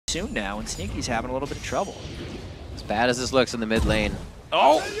soon now, and Sneaky's having a little bit of trouble. As bad as this looks in the mid lane.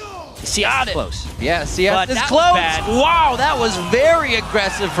 Oh! CS is close. Yeah, CS is close. Wow, that was very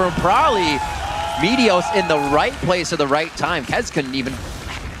aggressive from Prolly. Meteos in the right place at the right time. Kez couldn't even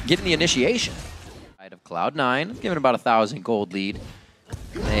get in the initiation. Of Cloud9, giving about 1,000 gold lead.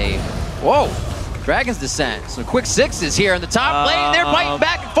 Whoa! Dragon's Descent. Some quick sixes here in the top lane. They're fighting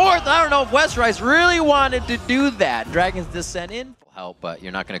back and forth. I don't know if Westrice really wanted to do that. Dragon's Descent in will help, but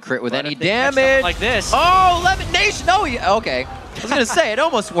you're not going to crit with any damage. Like this. Oh, Levitation! Oh, yeah, okay. I was going to say, it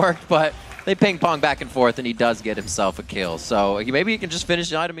almost worked, but they ping-pong back and forth, and he does get himself a kill. So maybe he can just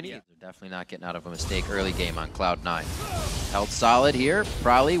finish the item and eat. They're definitely not getting out of a mistake early game on Cloud9. Held solid here.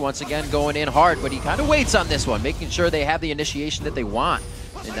 Prolly once again going in hard, but he kind of waits on this one, making sure they have the initiation that they want.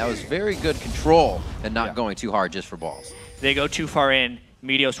 And that was very good control and not going too hard just for balls. They go too far in,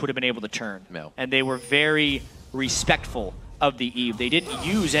 Meteos would have been able to turn. No. And they were very respectful of the Eve. They didn't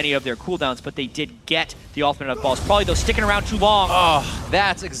use any of their cooldowns, but they did get the ultimate of balls. Probably though sticking around too long. Oh,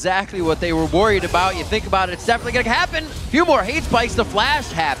 that's exactly what they were worried about. You think about it, it's definitely going to happen. A few more hate spikes, the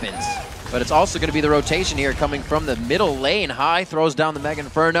flash happens. But it's also going to be the rotation here coming from the middle lane. High throws down the Mega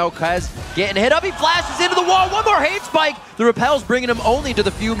Inferno. Kez getting hit up. He flashes into the wall. One more hate spike. The repel's bringing him only to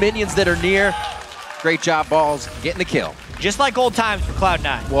the few minions that are near. Great job, Balls, getting the kill. Just like old times for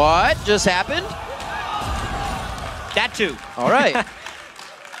Cloud9. What just happened? That too. All right.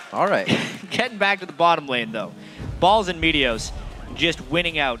 All right. Getting back to the bottom lane, though. Balls and Meteos just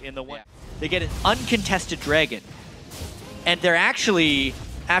winning out in the one. They get an uncontested dragon. And they're actually,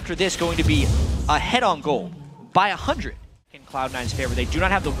 after this, going to be ahead on gold by 100 in Cloud9's favor. They do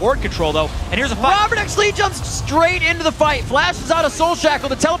not have the ward control, though. And here's a fight. Robert X Lee jumps straight into the fight. Flashes out of Soul Shackle.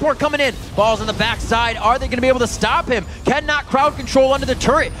 The teleport coming in. Balls on the backside. Are they going to be able to stop him? Cannot crowd control under the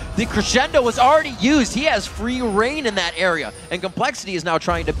turret. The crescendo was already used. He has free reign in that area. And Complexity is now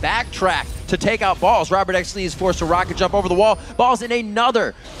trying to backtrack to take out Balls. Robert X Lee is forced to rocket jump over the wall. Balls in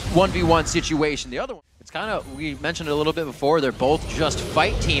another 1v1 situation. The other one. It's kind of, we mentioned it a little bit before, they're both just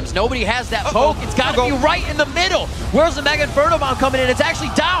fight teams. Nobody has that poke. It's got to be right in the middle. Where's the Mega Inferno Bomb coming in? It's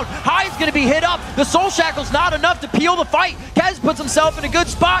actually down. High's going to be hit up. The Soul Shackle's not enough to peel the fight. Kez puts himself in a good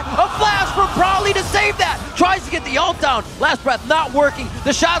spot. A flash from Prolly to save that. Tries to get the ult down. Last breath not working.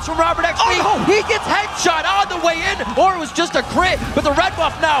 The shots from Robert X Lee. He gets headshot on the way in, or it was just a crit. But the red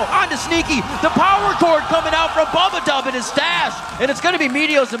buff now onto Sneaky. The power cord coming out from Bubba Dub in his stash. And it's going to be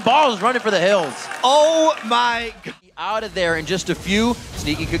Meteos and Balls running for the hills. Oh my God. Out of there in just a few.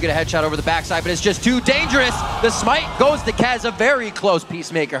 Sneaky could get a headshot over the backside, but it's just too dangerous. The smite goes to Kez. A very close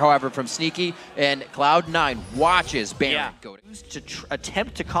Peacemaker, however, from Sneaky. And Cloud9 watches Baron go to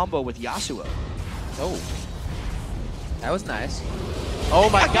attempt to combo with Yasuo. Oh. That was nice. Oh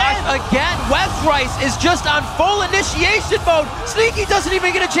my gosh, again, Westrice is just on full initiation mode. Sneaky doesn't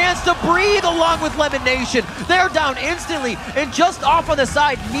even get a chance to breathe along with Lemon Nation. They're down instantly, and just off on the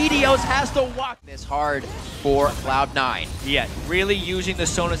side, Meteos has to walk this hard for Cloud9. Yeah, really using the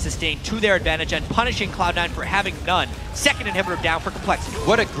Sona Sustain to their advantage and punishing Cloud9 for having none. Second inhibitor down for Complexity.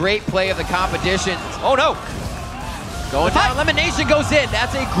 What a great play of the competition. Oh no. Going down, Lemon Nation goes in.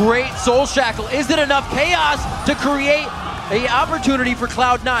 That's a great Soul Shackle. Is it enough chaos to create an opportunity for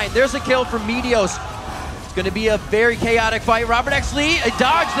Cloud9? There's a kill from Meteos. It's going to be a very chaotic fight. Robert X Lee, a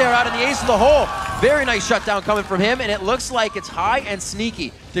dodge there out of the ace of the hole. Very nice shutdown coming from him, and it looks like it's High and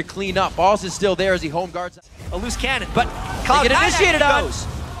Sneaky to clean up. Balls is still there as he home guards. A loose cannon, but Cloud9 get initiated on. goes.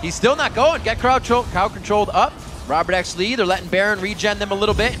 He's still not going. Get crowd controlled up. Robert X Lee, they're letting Baron regen them a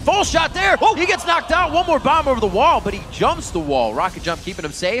little bit. Full shot there. Oh, he gets knocked out. One more bomb over the wall, but he jumps the wall. Rocket jump keeping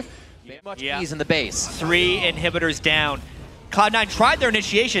him safe. Much ease in the base. 3 inhibitors down. Cloud9 tried their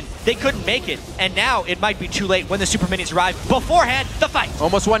initiation, they couldn't make it, and now it might be too late when the Super Minions arrive. Beforehand, the fight.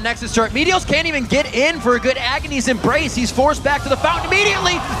 Almost one Nexus turret. Meteos can't even get in for a good Agony's Embrace. He's forced back to the fountain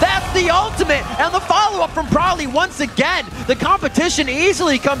immediately. That's the ultimate, and the follow-up from Prolly once again. The competition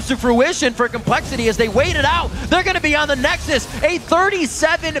easily comes to fruition for Complexity as they wait it out. They're going to be on the Nexus. A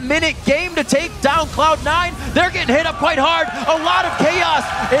 37-minute game to take down Cloud9. They're getting hit up quite hard. A lot of chaos,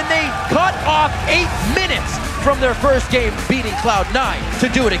 and they cut off 8 minutes from their first game beating Cloud9 to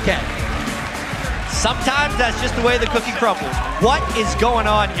do it again. Sometimes that's just the way the cookie crumbles. What is going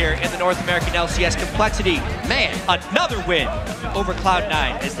on here in the North American LCS? Complexity, man, another win over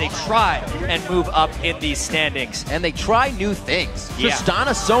Cloud9 as they try and move up in these standings. And they try new things.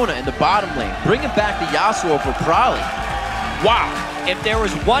 Tristana Sona in the bottom lane, bringing back the Yasuo for Prolly. Wow. If there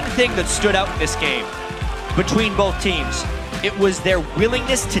was one thing that stood out in this game between both teams, it was their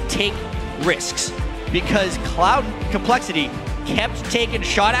willingness to take risks. Because Complexity kept taking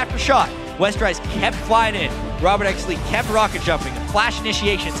shot after shot. Westrice kept flying in, Robert X. Lee kept rocket jumping, flash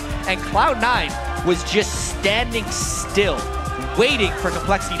initiations, and Cloud9 was just standing still, waiting for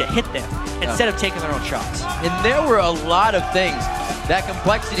Complexity to hit them instead of taking their own shots. And there were a lot of things that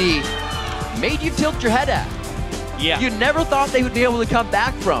Complexity made you tilt your head at. Yeah. You never thought they would be able to come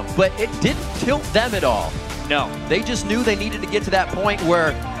back from, but it didn't tilt them at all. No. They just knew they needed to get to that point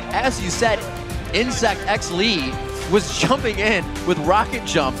where, as you said, Insect X Lee was jumping in with rocket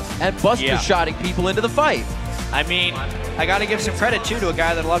jump and buster shotting people into the fight. I mean, I got to give some credit, too, to a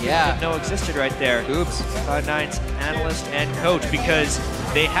guy that a lot of people didn't know existed right there. Oops. Cloud9's analyst and coach, because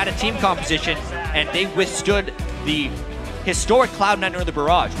they had a team composition and they withstood the historic Cloud9 under the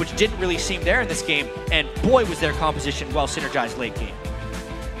barrage, which didn't really seem there in this game, and boy was their composition well synergized late game.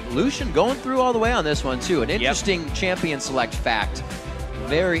 Lucian going through all the way on this one, too. An interesting champion select fact.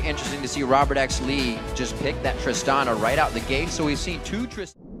 Very interesting to see Robert X. Lee just pick that Tristana right out the gate. So we've seen two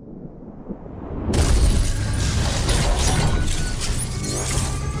Tristana.